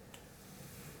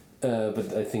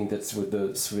 but I think that's with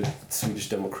the Swedish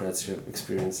Democrats who have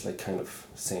experienced, like, kind of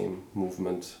same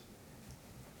movement.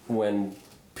 When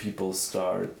people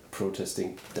start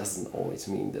protesting, doesn't always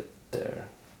mean that their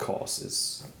cause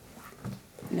is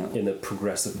in a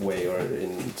progressive way or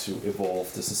to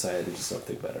evolve the society to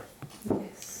something better.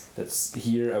 Yes. That's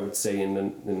here, I would say,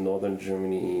 in northern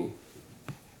Germany.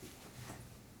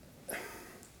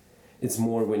 It's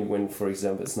more when, for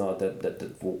example, it's not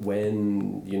that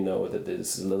when you know that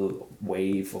there's a little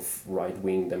wave of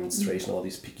right-wing demonstration, all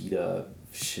these Pegida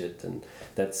shit and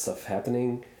that stuff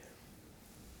happening.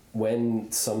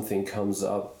 When something comes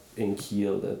up in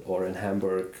Kiel or in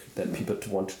Hamburg that people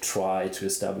want to try to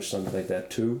establish something like that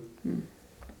too,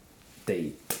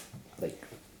 they like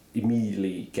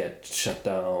immediately get shut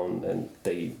down, and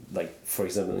they, like, for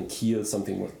example, in Kiel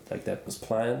something like that was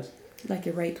planned. Like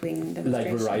a right-wing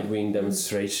demonstration. Like a right-wing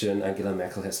demonstration, Angela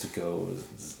Merkel has to go.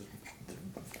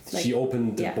 Like, she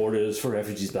opened the borders for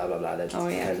refugees, blah blah blah. That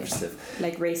kind of stuff.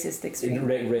 Like racist extreme.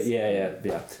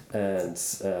 Yeah. And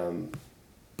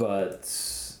but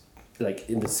like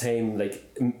in the same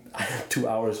 2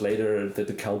 hours later,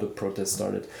 the counter protest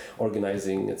started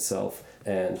organizing itself,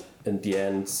 and in the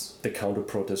end, the counter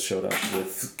protest showed up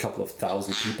with a couple of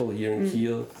thousand people here in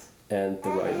Kiel, and the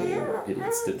right-wing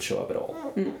idiots didn't show up at all.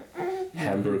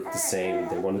 Hamburg, the same.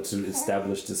 They wanted to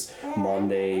establish this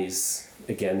Mondays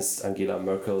against Angela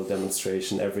Merkel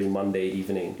demonstration every Monday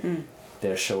evening.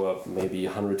 There show up maybe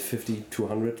 150,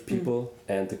 200 people,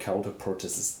 and the counter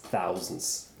protest is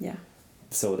thousands. Yeah.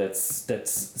 So that's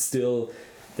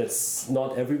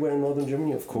not everywhere in northern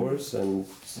Germany, of course, and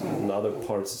in other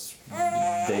parts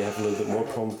they have a little bit more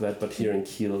problem with that. But here in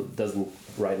Kiel, it doesn't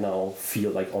right now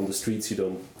feel like on the streets you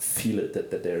don't feel it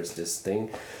that there's this thing.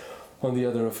 On the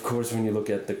other, of course, when you look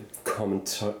at the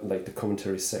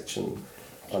commentary section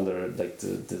under like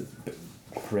the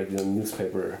regular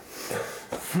newspaper,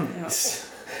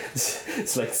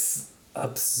 it's like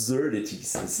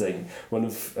absurdities. It's like one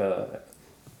of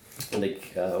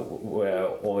where I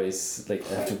always I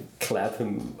have to clap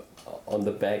him on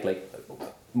the back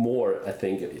more. I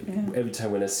think every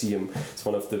time when I see him, it's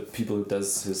one of the people who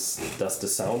does the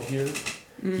sound here.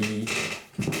 He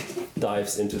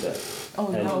dives into that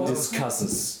and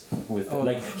discusses with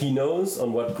he knows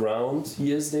on what ground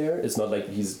he is there. It's not like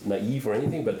he's naive or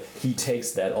anything, but he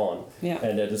takes that on.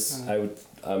 And that is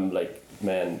I'm like,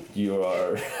 man, you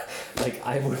are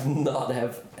I would not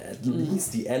have at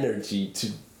least the energy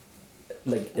to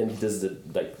and he does it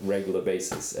regular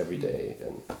basis every day.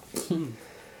 And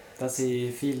does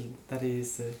he feel that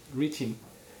he's reaching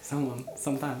someone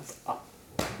sometimes?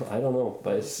 I don't know,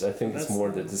 but I think it's more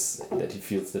that he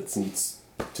feels that needs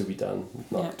to be done,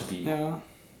 not to be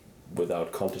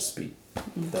without counter speed.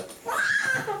 That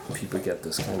people get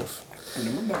this kind of.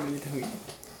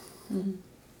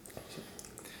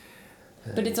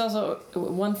 But it's also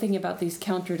one thing about these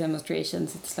counter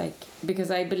demonstrations. It's because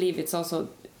I believe it's also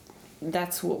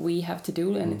that's what we have to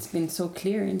do, and it's been so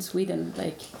clear in Sweden.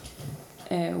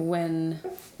 When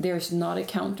there's not a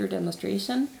counter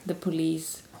demonstration, the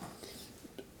police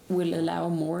will allow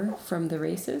more from the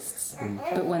racists.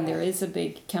 But when there is a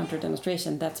big counter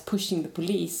demonstration, that's pushing the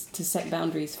police to set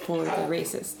boundaries for the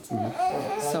racists.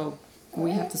 So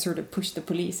we have to sort of push the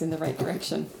police in the right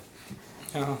direction.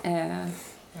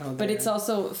 But it's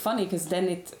also funny because then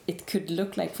it could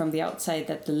look like from the outside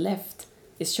that the left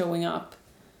is showing up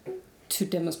to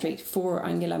demonstrate for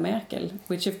Angela Merkel,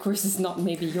 which of course is not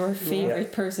maybe your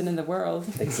favorite person in the world.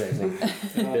 Exactly.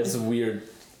 That's a weird,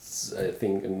 I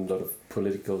think, in a lot of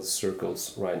political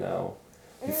circles right now.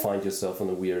 You find yourself in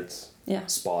a weird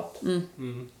spot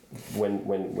when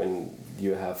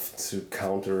you have to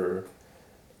counter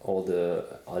all the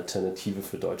Alternative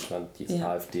für Deutschland, die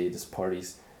AfD, these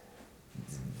parties,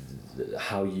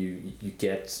 how you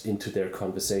get into their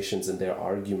conversations and their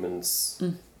arguments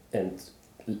and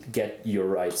get your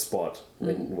right spot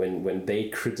when they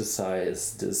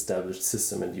criticize the established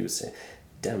system and you say,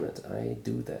 damn it, I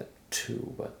do that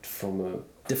too, but from a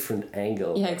different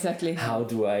angle. Yeah, exactly. How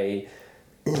do I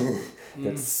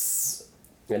that's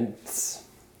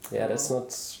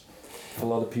not for a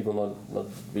lot of people not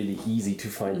really easy to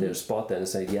find their spot there and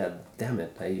say, yeah, damn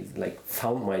it, I like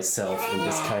found myself in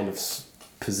this kind of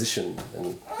position.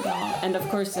 And of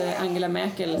course Angela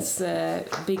Merkel's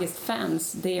biggest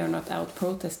fans, they are not out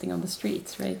protesting on the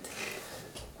streets, right?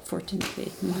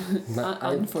 Fortunately.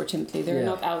 Unfortunately, they're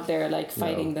not out there like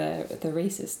fighting the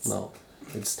racists. No,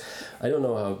 I don't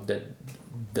know how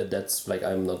that's like,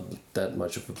 I'm not that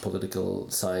much of a political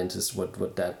scientist,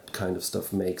 what that kind of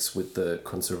stuff makes with the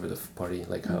Conservative Party,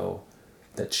 like how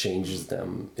that changes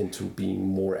them into being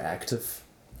more active.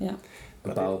 Yeah.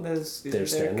 About their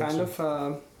standards.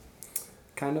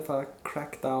 Kind of a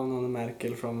crackdown on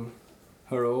Merkel from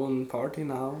her own party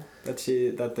now,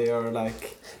 that they are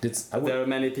like, there are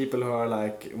many people who are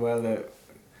like, well,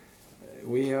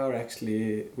 we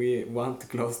want to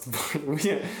close the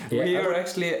party. We are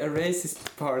actually a racist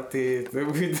party.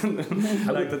 We don't,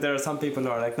 like that. There are some people who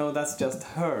are like, no, that's just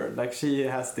her. Like she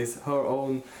has her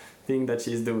own thing that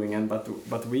she's doing, and but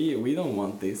we don't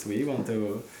want this. We want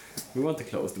to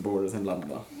close the borders and blah blah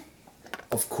blah.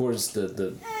 Of course, they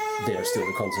are still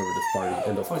the Conservative Party,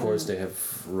 and of course they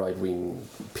have right-wing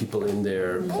people in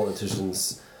there,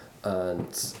 politicians,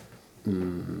 and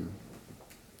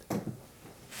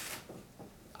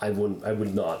I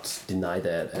would not deny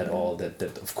that at all. That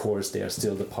of course they are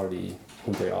still the party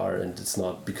who they are, and it's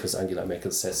not because Angela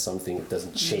Merkel says something, it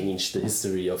doesn't change the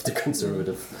history of the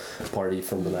Conservative Party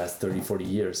from the last 30-40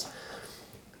 years.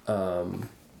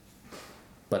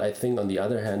 But I think on the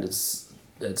other hand, that's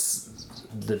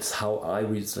how I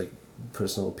read. It's like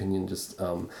personal opinion. Just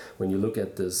when you look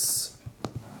at this,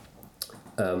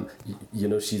 you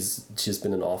know, she's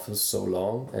been in office so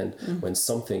long, and when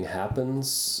something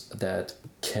happens that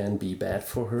can be bad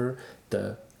for her,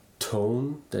 the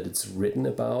tone that it's written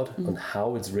about and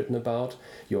how it's written about,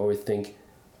 you always think,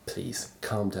 please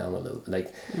calm down a little.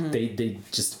 Like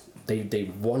they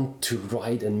want to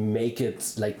write and make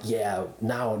it like, yeah,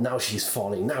 now she's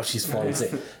falling.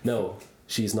 Say, no,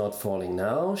 she's not falling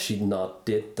now. She not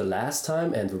did the last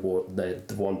time and the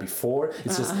one before.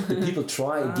 It's just the people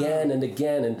try again and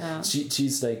again, and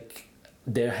she's like,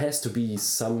 there has to be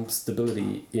some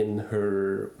stability in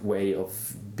her way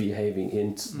of behaving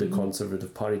into the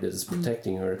Conservative Party that is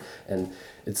protecting her, and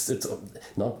it's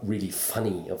not really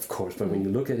funny, of course, but when you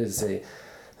look at it and say,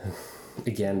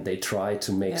 again, they try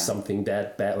to make something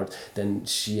that bad, or then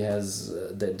she has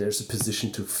there's a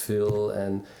position to fill,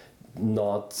 and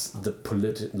not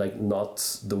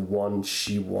not the one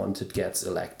she wanted gets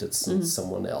elected,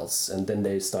 someone else, and then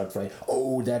they start writing,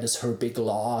 oh, that is her big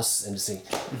loss, and you say,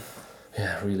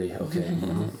 yeah, really, okay.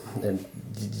 And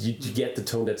you get the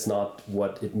tone, that's not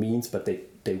what it means, but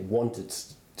they want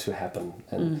it to happen,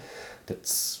 and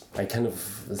that's, I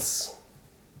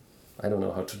don't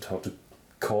know how to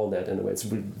call that in a way. It's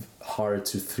really hard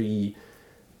to see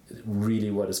really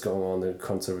what is going on in the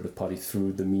Conservative Party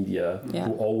through the media,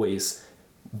 who always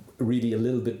really a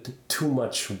little bit too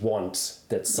much want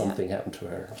that something happened to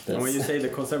her. And when you say the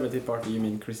Conservative Party, you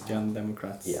mean Christian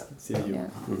Democrats? Yeah. CDU. Yeah.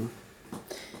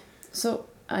 So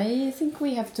I think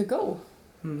we have to go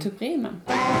to Bremen.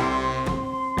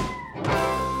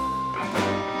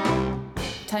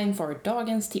 Time for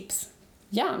Dagens Tips.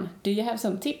 Jan, do you have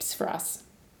some tips for us?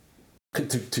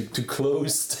 To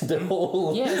close the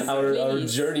whole our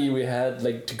journey we had,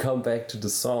 like to come back to the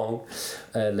song,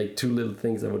 like two little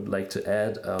things I would like to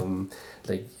add.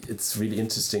 Like it's really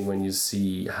interesting when you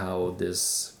see how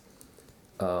this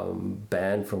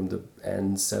band from the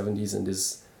end 70s and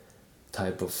this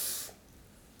type of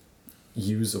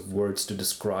use of words to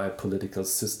describe political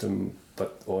system,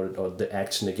 but or the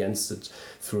action against it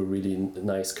through a really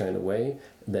nice kind of way,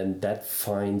 then that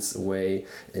finds a way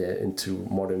into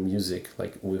modern music,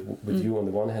 like with you on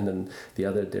the one hand, and the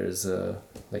other there's a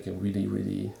really,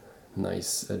 really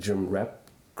nice German rap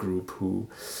group who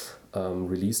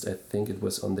released, I think it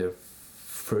was on their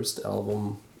first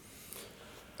album,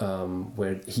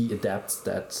 where he adapts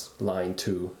that line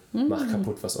to Mach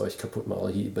kaputt, was euch kaputt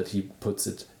macht, but he puts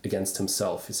it against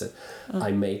himself. He said,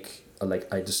 I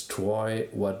destroy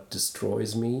what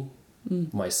destroys me,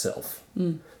 myself.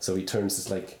 So he turns this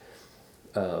like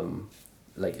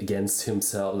against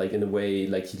himself, like in a way,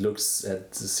 like he looks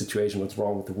at the situation, what's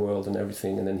wrong with the world and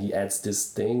everything, and then he adds this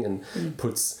thing and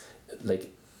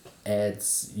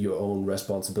adds your own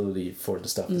responsibility for the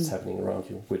stuff that's happening around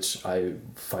you, which I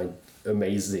find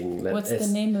amazing. What's the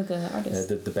name of the artist?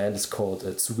 The band is called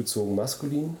Zugezogen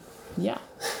Maskulin. Yeah.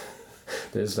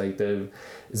 There's like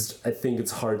I think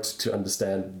it's hard to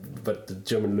understand, but the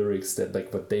German lyrics that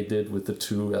like what they did with the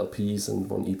 2 LPs and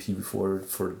 1 EP before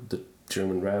for the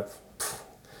German rap.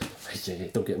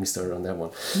 Don't get me started on that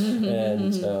one.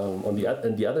 And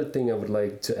the other thing I would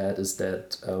like to add is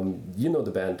that you know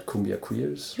the band Cumbia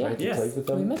Queers, Yeah. right? Yes. You played with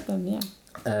them. We met them, yeah.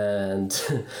 And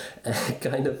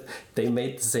kind of they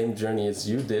made the same journey as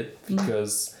you did,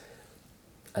 because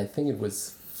I think it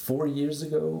was 4 years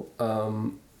ago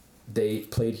they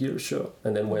played Hirscher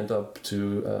and then went up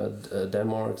to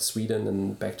Denmark, Sweden,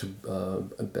 and back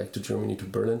to Germany, to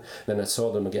Berlin. Then I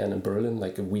saw them again in Berlin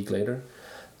like a week later,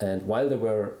 and while they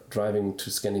were driving to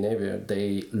Scandinavia,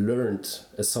 they learned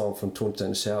a song from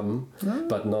Tonsteine Scherben,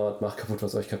 but not Mach kaputt,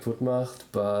 was euch kaputt macht,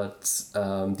 but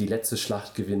Die letzte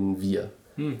Schlacht gewinnen wir.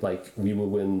 Like we will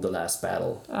win the last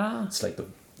battle. It's like the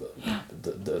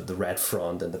red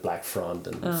front and the black front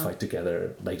and fight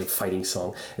together, like the fighting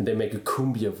song, and they make a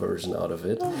cumbia version out of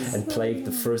it and play it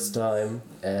the first time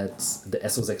at the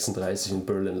SO36 in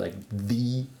Berlin, like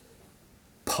the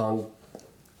punk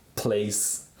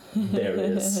place there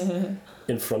is,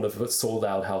 in front of a sold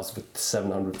out house with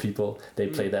 700 people. They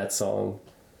play that song,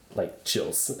 like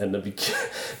chills. And then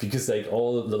because like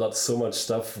so much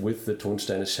stuff with the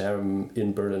Tonsteine Scherben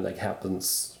in Berlin like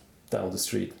happens down the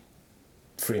street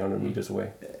 300 meters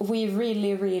away. We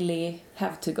really, really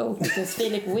have to go, because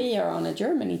Felix, we are on a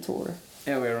Germany tour.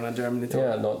 Yeah, we're on a Germany tour.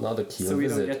 Yeah, not a Kiel So we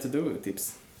visit. don't get to do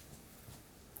tips.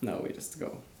 No, we just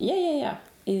go. Yeah.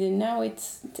 Now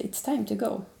it's time to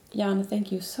go. Jan,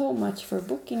 thank you so much for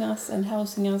booking us and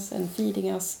housing us and feeding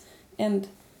us and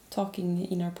talking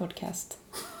in our podcast.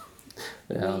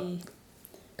 Yeah,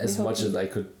 as hope much as I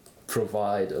could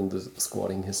provide on the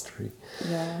squatting history.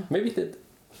 Yeah. Maybe that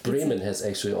Bremen has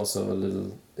actually also a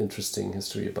little interesting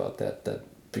history about that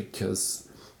because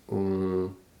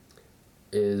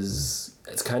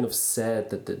it's kind of sad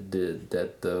that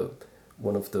the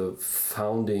one of the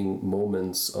founding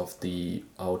moments of the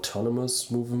autonomous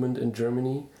movement in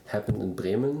Germany happened in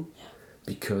Bremen,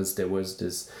 because there was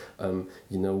this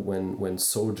when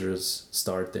soldiers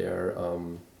start their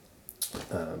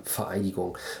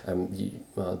Vereidigung,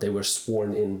 they were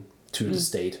sworn in to the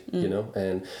state,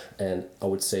 and I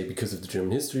would say because of the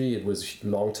German history, it was a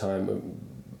long time.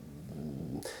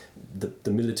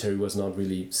 The military was not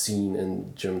really seen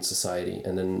in German society,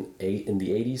 and then in the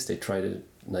 80s they tried to,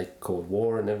 like Cold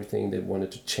War and everything, they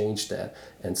wanted to change that,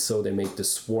 and so they made the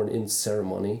sworn-in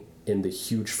ceremony in the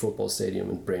huge football stadium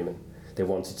in Bremen. They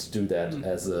wanted to do that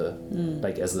as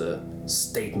a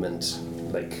statement,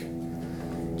 like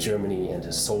Germany and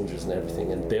his soldiers and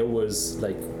everything, and there was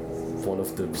like one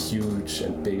of the huge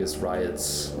and biggest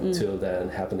riots till then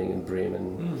happening in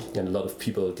Bremen, and a lot of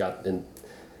people got in,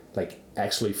 like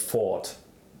actually fought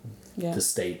the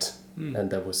state, and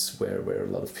that was where a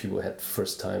lot of people had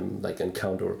first time like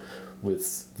encounter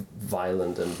with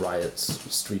violent and riots,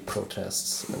 street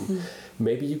protests, and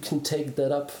maybe you can take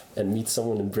that up and meet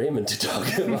someone in Bremen to talk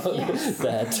about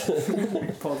that.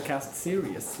 Podcast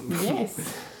series. Yes.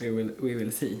 we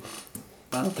will see.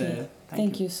 But Okay.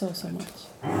 Thank you so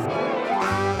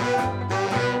much.